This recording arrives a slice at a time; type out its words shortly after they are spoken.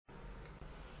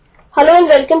Hello and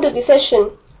welcome to the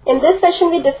session. In this session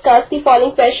we discuss the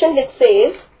following question which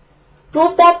says,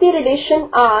 prove that the relation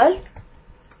R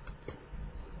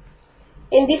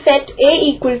in the set A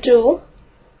equal to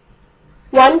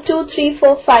 1, 2, 3,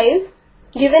 4, 5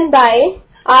 given by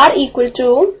R equal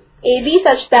to AB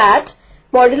such that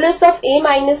modulus of A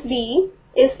minus B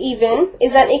is even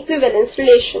is an equivalence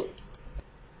relation.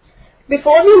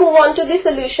 Before we move on to the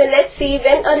solution, let's see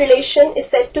when a relation is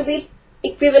said to be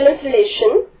equivalence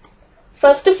relation.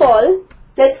 First of all,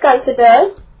 let's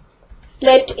consider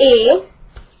let A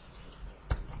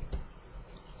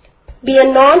be a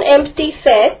non-empty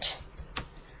set,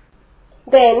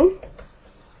 then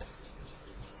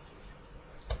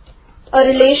a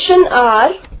relation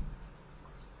R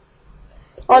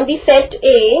on the set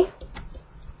A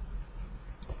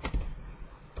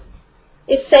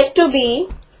is said to be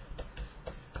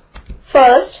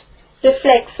first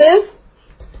reflexive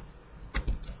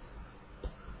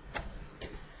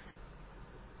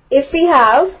if we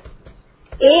have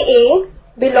AA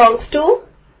belongs to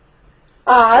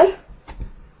R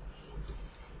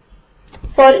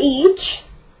for each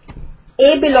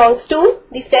A belongs to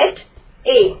the set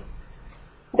A.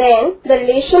 Then the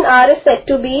relation R is said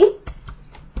to be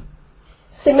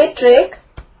symmetric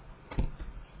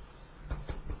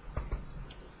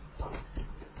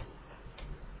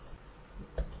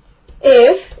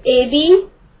if AB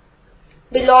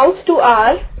belongs to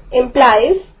R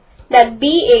implies that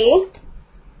BA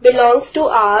belongs to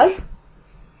R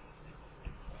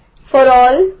for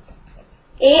all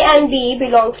A and B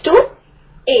belongs to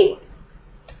A.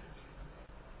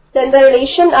 Then the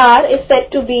relation R is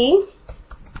said to be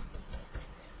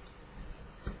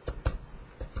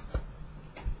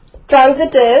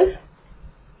transitive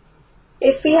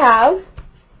if we have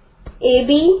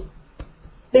AB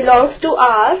belongs to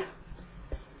R,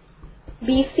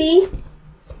 BC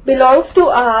belongs to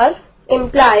R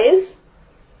implies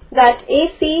that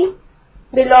AC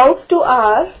belongs to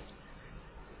R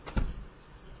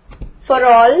for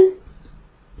all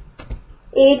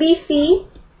ABC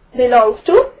belongs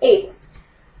to A.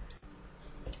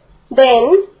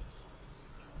 Then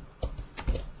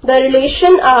the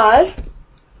relation R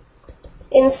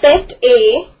in set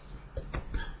A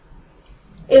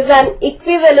is an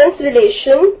equivalence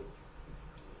relation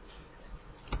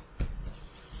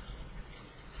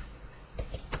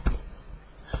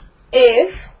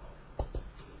if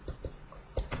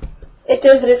it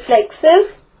is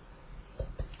reflexive,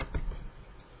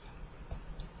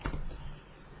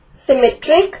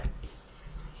 symmetric,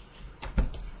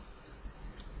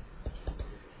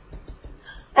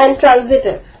 and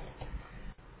transitive.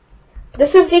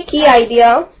 This is the key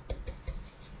idea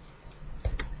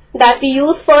that we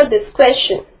use for this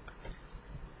question.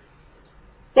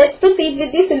 Let's proceed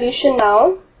with the solution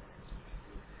now.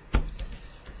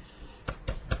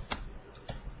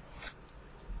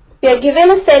 We are given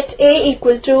a set A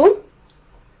equal to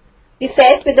the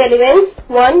set with elements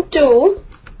 1, 2,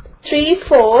 3,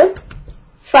 4,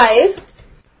 5,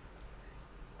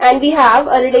 and we have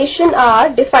a relation R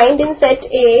defined in set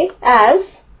A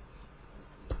as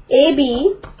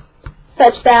AB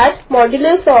such that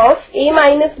modulus of A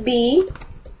minus B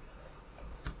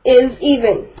is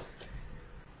even.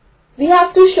 We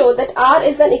have to show that R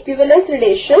is an equivalence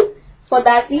relation. For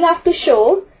that we have to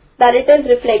show that it is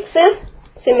reflexive,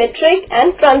 symmetric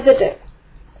and transitive.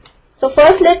 So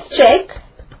first let's check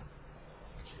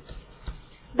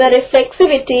the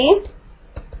reflexivity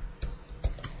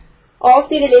of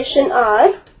the relation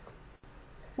R.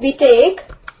 We take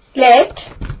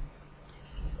let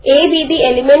A be the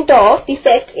element of the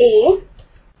set A,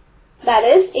 that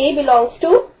is A belongs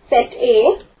to set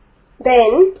A,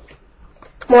 then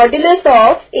modulus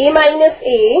of A minus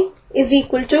A is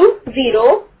equal to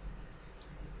 0,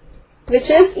 which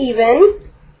is even.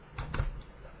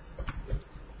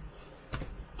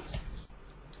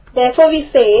 Therefore we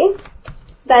say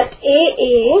that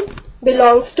AA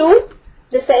belongs to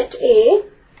the set A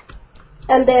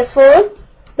and therefore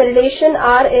the relation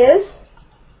R is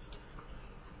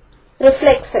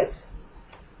reflexive.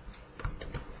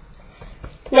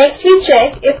 Next we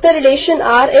check if the relation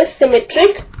R is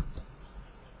symmetric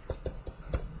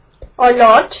or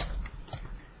not.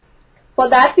 For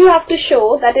that we have to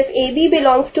show that if AB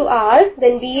belongs to R,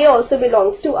 then BA also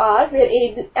belongs to R, where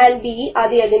A and B are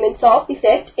the elements of the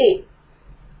set A.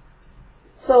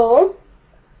 So,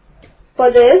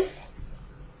 for this,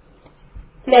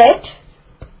 let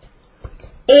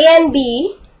A and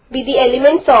B be the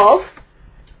elements of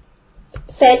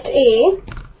set A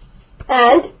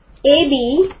and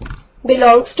AB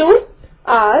belongs to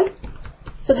R.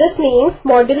 So this means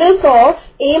modulus of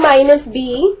A minus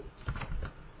B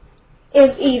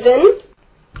is even,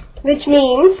 which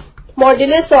means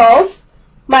modulus of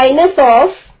minus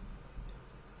of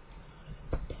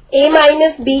A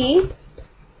minus B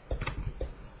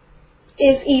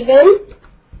is even,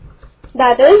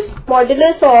 that is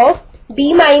modulus of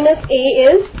B minus A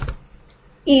is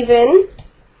even,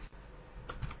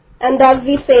 and thus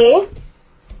we say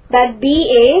that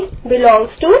BA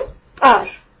belongs to R.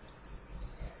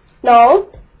 Now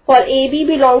for AB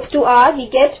belongs to R, we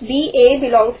get BA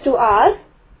belongs to R,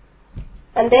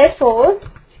 and therefore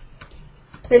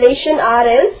relation R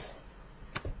is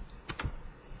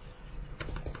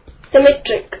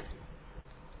symmetric.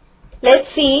 Let's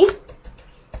see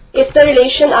if the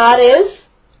relation R is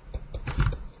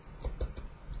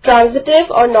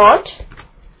transitive or not.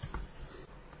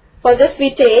 For this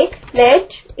we take,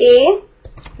 let A,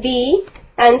 B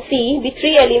and C be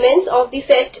three elements of the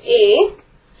set A,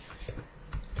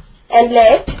 and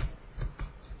let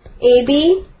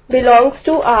AB belongs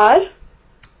to R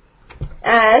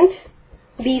and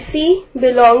BC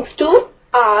belongs to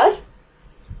R.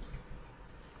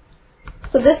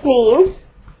 So this means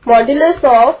modulus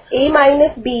of A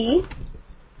minus B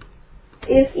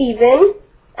is even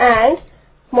and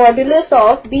modulus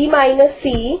of B minus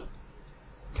C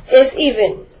is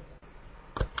even.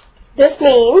 This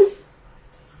means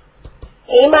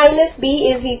A minus B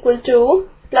is equal to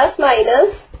plus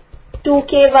minus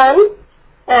 2k1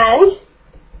 and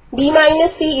B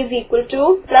minus C is equal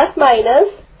to plus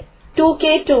minus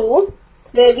 2k2,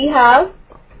 where we have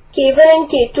k1 and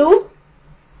k2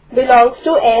 belongs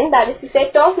to n, that is the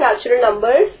set of natural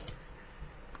numbers.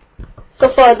 So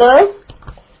further,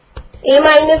 A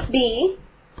minus B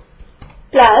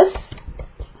plus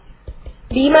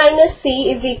B minus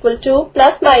C is equal to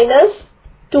plus minus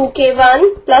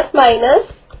 2k1 plus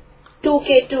minus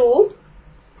 2k2,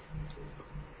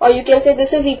 or you can say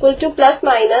this is equal to plus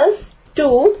minus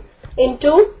 2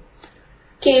 into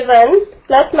k1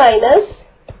 plus minus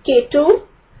k2,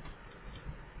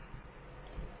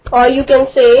 or you can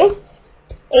say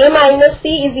A minus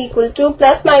C is equal to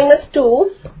plus minus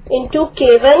 2 into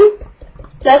k1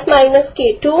 plus minus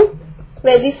k2,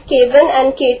 where this k1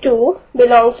 and k2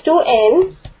 belongs to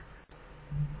n.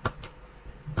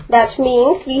 That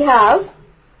means we have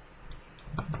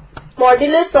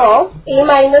modulus of A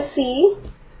minus C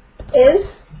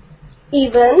is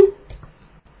even,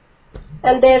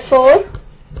 and therefore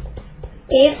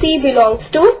AC belongs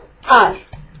to R.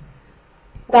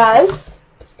 Thus,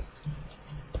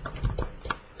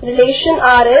 relation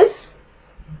R is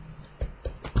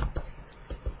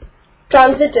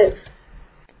transitive.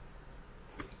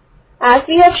 As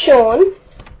we have shown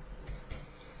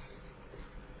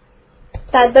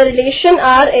that the relation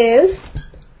R is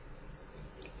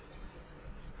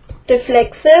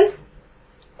reflexive,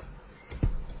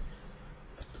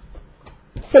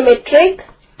 symmetric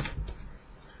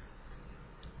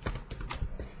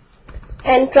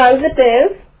and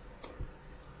transitive,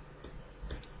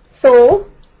 so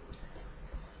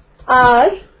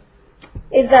R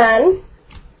is an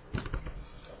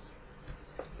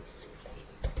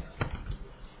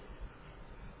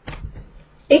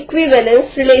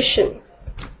equivalence relation.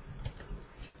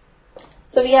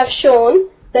 So we have shown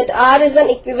that R is an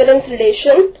equivalence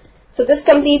relation. So this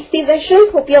completes the session.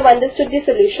 Hope you have understood the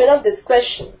solution of this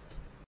question.